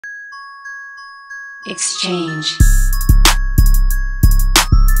Exchange.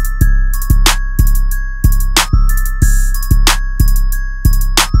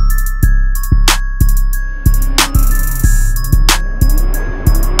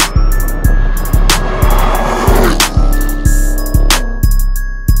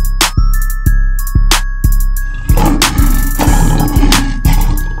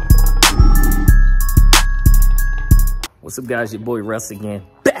 What's up, guys? Your boy Russ again,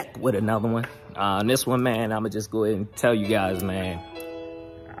 back with another one. This one, man, I'ma just go ahead and tell you guys, man,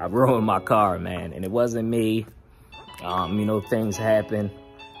 I ruined my car, man, and it wasn't me. You know, things happen.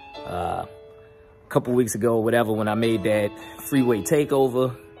 A couple weeks ago, whatever, when I made that freeway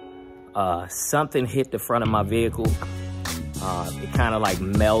takeover, something hit the front of my vehicle. It kind of like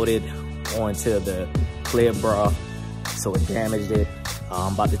melted onto the clear bra, so it damaged it.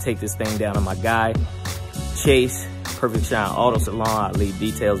 I'm about to take this thing down to my guy, Chase, Perfect Shine Auto Salon. I'll leave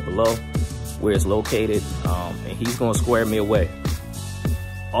details below where it's located, and he's gonna square me away.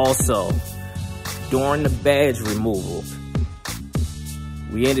 Also, during the badge removal,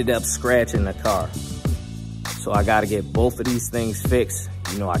 we ended up scratching the car. So I gotta get both of these things fixed.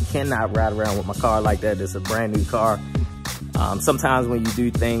 You know, I cannot ride around with my car like that. It's a brand new car. Sometimes when you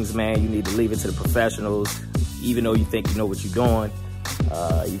do things, man, you need to leave it to the professionals. Even though you think you know what you're doing,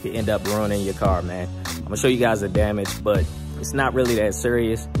 you can end up ruining your car, man. I'm gonna show you guys the damage, but it's not really that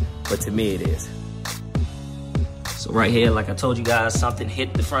serious, but to me it is. So right here, like I told you guys, something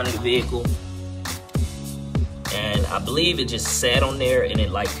hit the front of the vehicle, and I believe it just sat on there and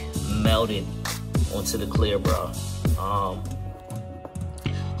it like melted onto the clear bra.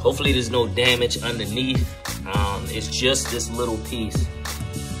 Hopefully there's no damage underneath. It's just this little piece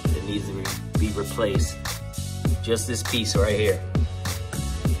that needs to be replaced. Just this piece right here.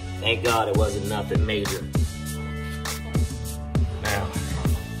 Thank God it wasn't nothing major. Now,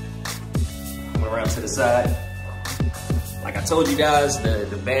 coming around to the side. Like I told you guys,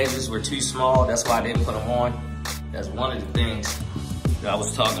 the badges were too small. That's why I didn't put them on. That's one of the things that I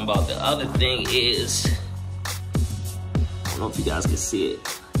was talking about. The other thing is, I don't know if you guys can see it.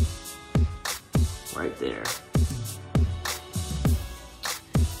 Right there.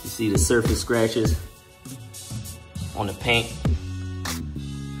 You see the surface scratches on the paint.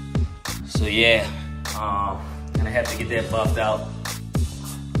 So yeah, gonna have to get that buffed out.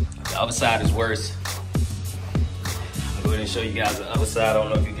 The other side is worse. I'm going to show you guys the other side. I don't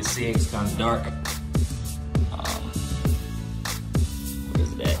know if you can see it, it's kind of dark. What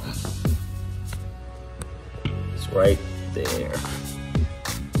is that? It's right there.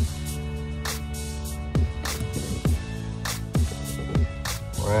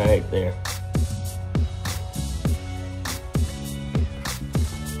 Right there.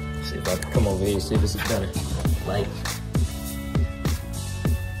 See if I can come over here, see if it's better light.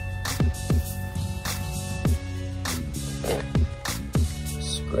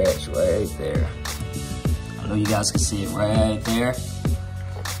 Scratch right there. I know you guys can see it right there.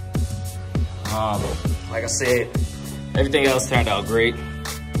 Like I said, everything else turned out great.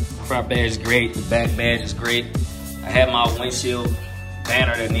 Front badge is great, the back badge is great. I have my windshield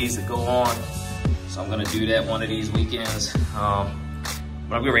banner that needs to go on, so I'm gonna do that one of these weekends. But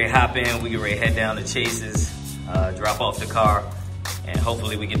I'm getting ready to hop in, we get ready to head down to Chase's, drop off the car, and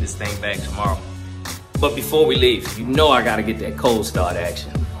hopefully we get this thing back tomorrow. But before we leave, you know I gotta get that cold start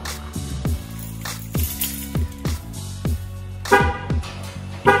action.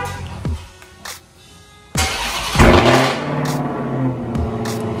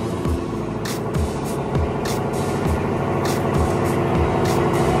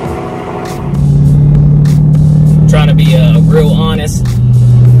 Trying to be real honest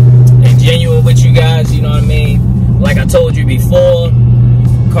and genuine with you guys, you know what I mean? Like I told you before,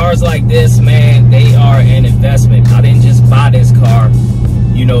 cars like this, man, they are an investment. I didn't just buy this car,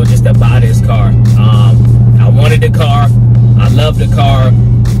 you know, just to buy this car. I wanted the car, I love the car.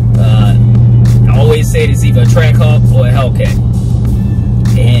 I always say it's either a Trackhawk or a Hellcat.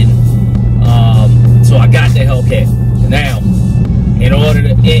 And so I got the Hellcat. Now, in order to,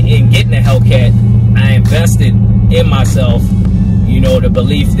 in getting the Hellcat, I invested in myself, you know, the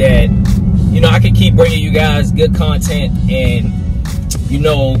belief that, you know, I can keep bringing you guys good content and, you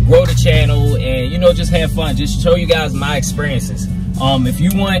know, grow the channel and, you know, just have fun, just show you guys my experiences. If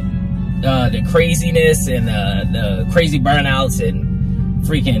you want the craziness and the crazy burnouts and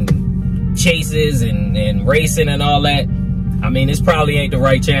freaking chases and racing and all that, I mean, this probably ain't the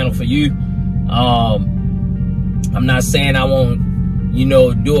right channel for you. I'm not saying I won't, you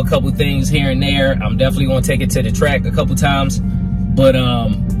know, do a couple things here and there. I'm definitely gonna take it to the track a couple times, but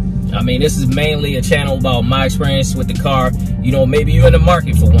I mean, this is mainly a channel about my experience with the car. You know, maybe you're in the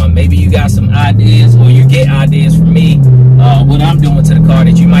market for one. Maybe you got some ideas, or you get ideas from me, what I'm doing to the car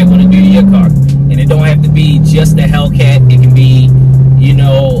that you might want to do to your car. And it don't have to be just the Hellcat. It can be, you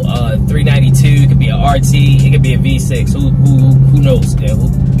know, 392. It could be an RT. It could be a V6. Who knows? Man?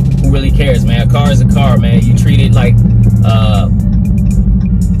 Who really cares, man? A car is a car, man. You treat it like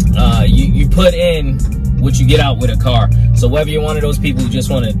you put in what you get out with a car. So whether you're one of those people who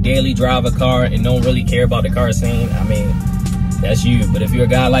just want to daily drive a car and don't really care about the car scene, I mean, that's you. But if you're a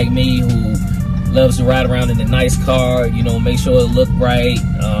guy like me who loves to ride around in a nice car, you know, make sure it look right,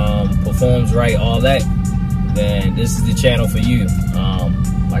 performs right, all that, then this is the channel for you.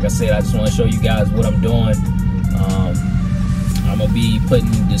 Like I said, I just want to show you guys what I'm doing. I'm gonna be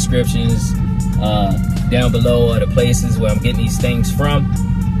putting descriptions down below of the places where I'm getting these things from.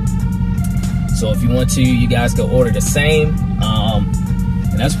 So if you want to, you guys can order the same.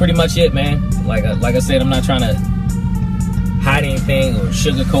 And that's pretty much it, man. Like I said, I'm not trying to hide anything or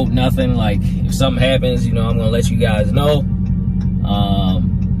sugarcoat nothing. Like, if something happens, you know, I'm gonna let you guys know.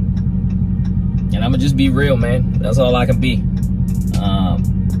 And I'm gonna just be real, man. That's all I can be.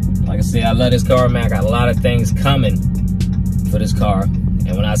 Like I said, I love this car, man. I got a lot of things coming for this car.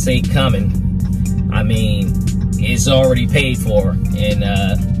 And when I say coming, I mean it's already paid for. And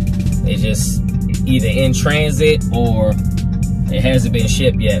it's just either in transit or it hasn't been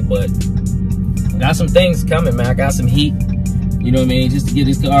shipped yet. But I got some things coming, man. I got some heat, you know what I mean, just to give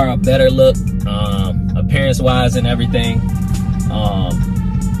this car a better look, appearance wise and everything.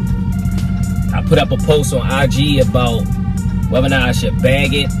 I put up a post on IG about whether or not I should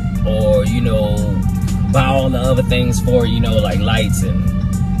bag it or, you know, buy all the other things for it, you know, like lights and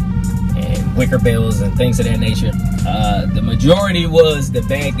Wickerbills and things of that nature. The majority was to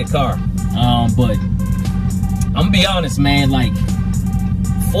bag the car, but I'm gonna be honest, man, like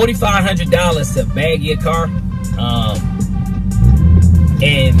 $4,500 to bag your car,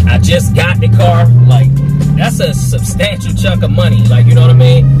 and I just got the car. Like, that's a substantial chunk of money, like, you know what I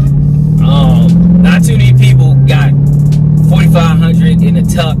mean? Not too many people got $4,500 in a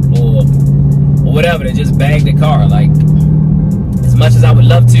tuck or whatever to just bag the car. Like, as much as I would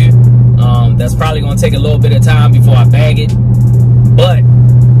love to, that's probably gonna take a little bit of time before I bag it. But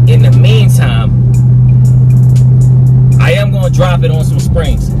in the meantime, I am gonna drop it on some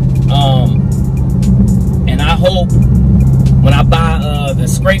springs. And I hope when I buy the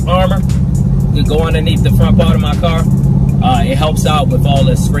scrape armor to go underneath the front part of my car, it helps out with all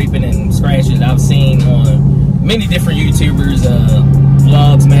the scraping and scratches I've seen on many different YouTubers,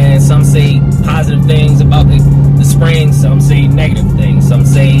 vlogs, man. Some say positive things about the springs, some say negative things. Some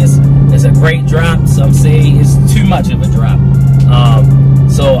say it's a great drop, some say it's too much of a drop.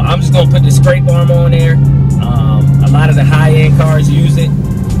 So I'm just gonna put the scrape arm on there. A lot of the high-end cars use it,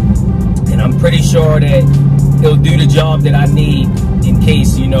 and I'm pretty sure that it'll do the job that I need in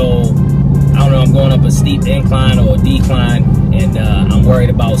case, you know, I don't know, I'm going up a steep incline or a decline and I'm worried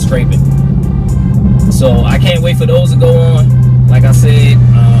about scraping. So I can't wait for those to go on. Like I said,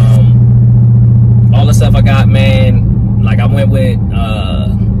 all the stuff I got, man, like I went with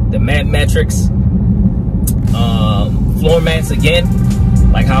the Mat Metrics floor mats again,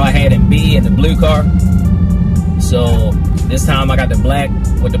 like how I had in B in the blue car. So this time I got the black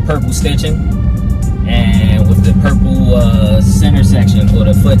with the purple stitching and with the purple center section, or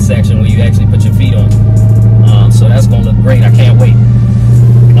the foot section where you actually put your feet on. So that's gonna look great. I can't wait.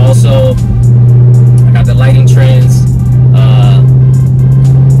 Also, I got the lighting trends,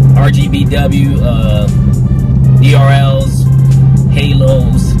 RGBW, DRLs,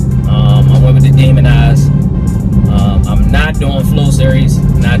 halos. I went with the Demon Eyes. I'm not doing flow series,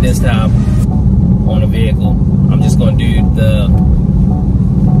 not this time on the vehicle. I'm just gonna do the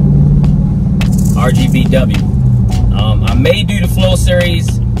RGBW. I may do the flow series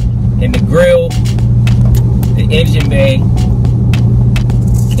in the grill, the engine bay, and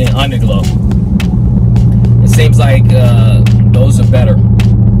underglow. It seems like those are better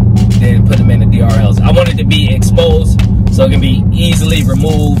than put them in the DRLs. I want it to be exposed so it can be easily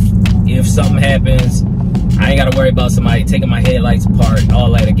removed if something happens. I ain't gotta worry about somebody taking my headlights apart,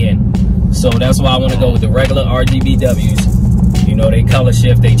 all that again. So that's why I want to go with the regular RGBWs. You know, they color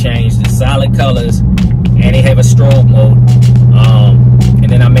shift, they change the solid colors, and they have a strobe mode. And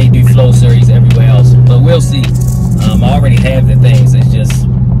then I may do flow series everywhere else, but we'll see. I already have the things. It's just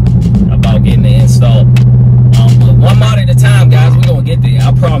about getting it installed. But one mod at a time, guys. We're gonna get there.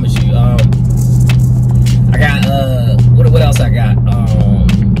 I promise you. I got what else I got?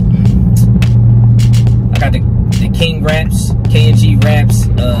 I got the King wraps, K&G wraps,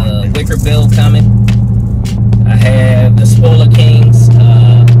 Wickerbill coming. I have the Spoiler Kings,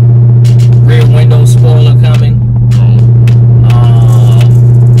 rear window spoiler coming.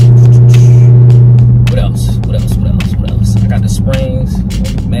 What else? I got the springs,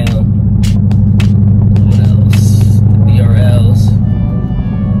 man. What else? The BRLs.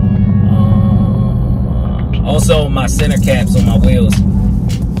 Also, my center caps on my wheels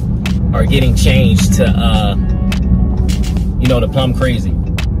are getting changed to, you know, the Plum Crazy.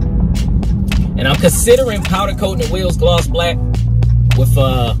 And I'm considering powder coating the wheels gloss black with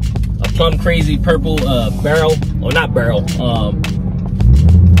a Plum Crazy purple barrel, or not barrel,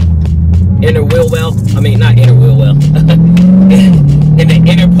 inner wheel well. I mean, not inner wheel well. In the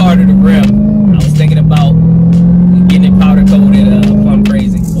inner part of the rim. I was thinking about getting it powder coated Plum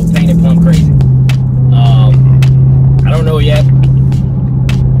Crazy, or painted Plum Crazy. I don't know yet.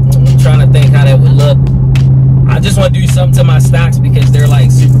 I'm trying to think how that would look. I just want to do something to my stocks because they're like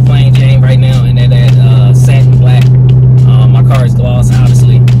super plain Jane right now, and they're that satin black. My car is gloss,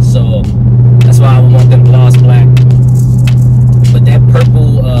 obviously, so that's why I want them gloss black. But that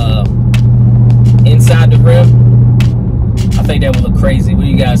purple inside the rim, I think that would look crazy. What do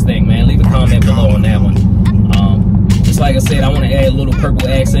you guys think, man? Leave a comment below on that one. Just like I said, I want to add a little purple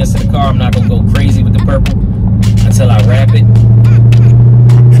accents to the car. I'm not gonna go crazy with the purple until I wrap it.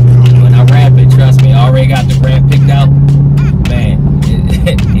 When I wrap it, trust me, I already got the wrap picked out. Man,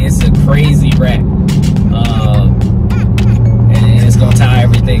 it's a crazy wrap. And it's gonna tie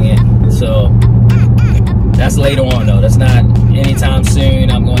everything in. So that's later on though. That's not anytime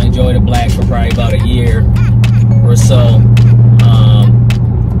soon. I'm gonna enjoy the black for probably about a year or so.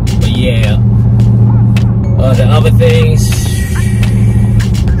 But yeah. The other things,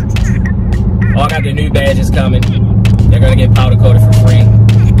 I got the new badges coming. They're gonna get powder coated for free.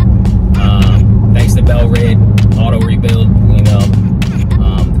 Thanks to Bell Red Auto Rebuild, you know,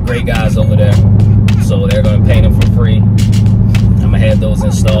 the great guys over there. So they're gonna paint them for free. I'm gonna have those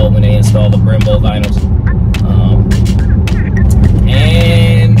installed when they install the Brembo vinyls.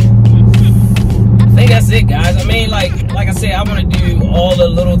 And I think that's it, guys. I mean, like I said, I want to do all the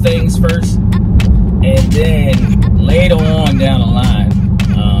little things first. And then later on down the line,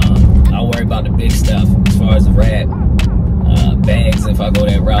 I'll worry about the big stuff as far as the wrap, bags if I go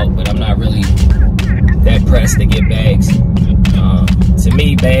that route. But I'm not really that pressed to get bags. To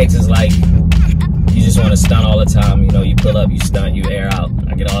me, bags is like you just want to stunt all the time. You know, you pull up, you stunt, you air out.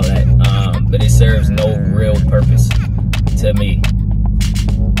 I get all that, but it serves no real purpose to me.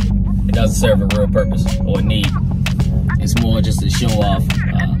 It doesn't serve a real purpose or need. It's more just a show off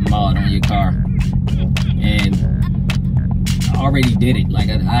mod on your car. And I already did it. Like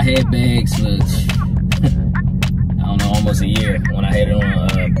I had bags for I don't know, almost a year when I had it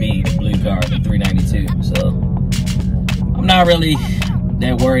on B, the blue car, the 392. So I'm not really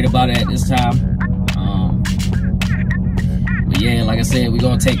that worried about it at this time. But yeah, like I said, we're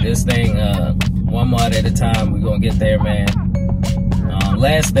gonna take this thing one mod at a time. We're gonna get there, man.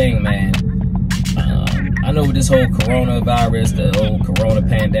 Last thing, man. I know with this whole coronavirus, the whole corona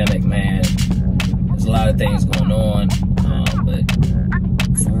pandemic, man, there's a lot of things going on, but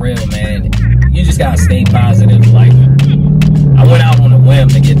for real, man, you just gotta stay positive. Like, I went out on a whim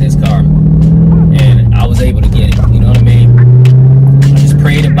to get this car, and I was able to get it, you know what I mean? I just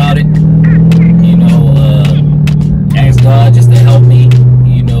prayed about it, you know, asked God just to help me,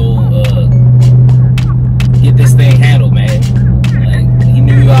 you know, get this thing handled, man. Like, he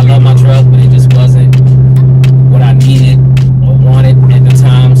knew I love my truck, but it just wasn't what I needed or wanted at the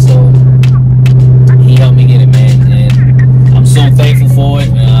time, so he helped me get it, man, and I'm so thankful for it.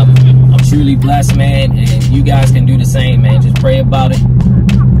 I'm truly blessed, man, and you guys can do the same, man. Just pray about it,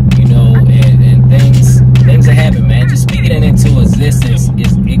 you know, and things that happen, man. Just speaking it into existence,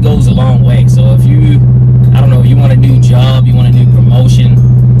 it goes a long way. So if you, I don't know, you want a new job, you want a new promotion,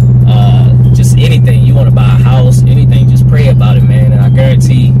 just anything, you want to buy a house, anything, just pray about it, man, and I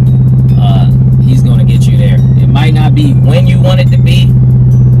guarantee he's going to get you there. It might not be when you want it to be,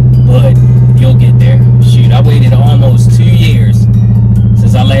 but you'll get there. Shoot, I waited almost 2 years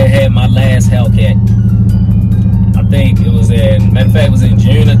since I had my last Hellcat. I think it was in, matter of fact, it was in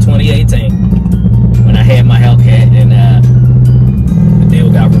June of 2018 when I had my Hellcat, and the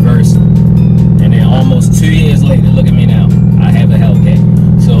deal got reversed. And then almost 2 years later, look at me now, I have a Hellcat.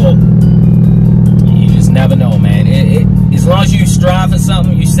 So you just never know, man. As long as you strive for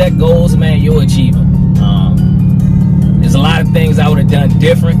something, you set goals, man, you'll achieve them. There's a lot of things I would have done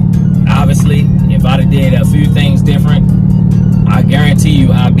different. Obviously, if I'd have did a few things different, I guarantee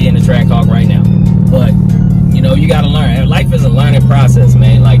you I'd be in the track hawk right now. But, you know, you got to learn. Life is a learning process,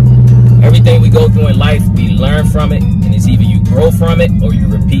 man. Like, everything we go through in life, we learn from it, and it's either you grow from it or you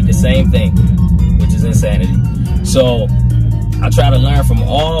repeat the same thing, which is insanity. So, I try to learn from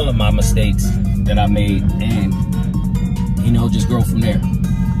all of my mistakes that I made and, you know, just grow from there.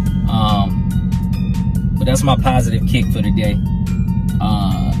 But that's my positive kick for the day.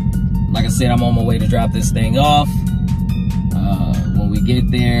 Like I said, I'm on my way to drop this thing off. When we get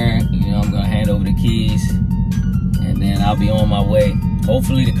there, you know, I'm gonna hand over the keys and then I'll be on my way.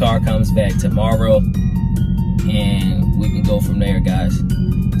 Hopefully the car comes back tomorrow and we can go from there, guys.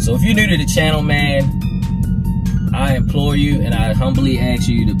 So if you're new to the channel, man, I implore you and I humbly ask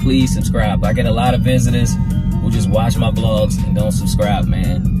you to please subscribe. I get a lot of visitors who just watch my vlogs and don't subscribe,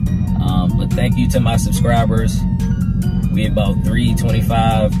 man. But thank you to my subscribers. We about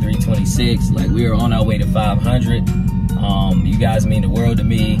 325, 326. Like, we are on our way to 500. You guys mean the world to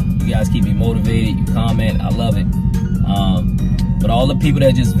me. You guys keep me motivated. You comment. I love it. But all the people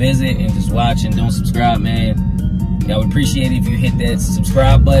that just visit and just watch and don't subscribe, man, I would appreciate it if you hit that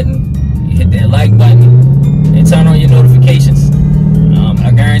subscribe button, you hit that like button, and turn on your notifications.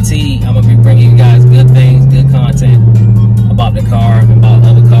 I guarantee I'm gonna be bringing you guys good things, good content about the car, about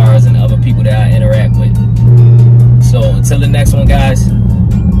other cars, and other people that I interact with. So until the next one, guys,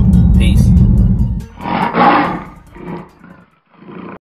 peace.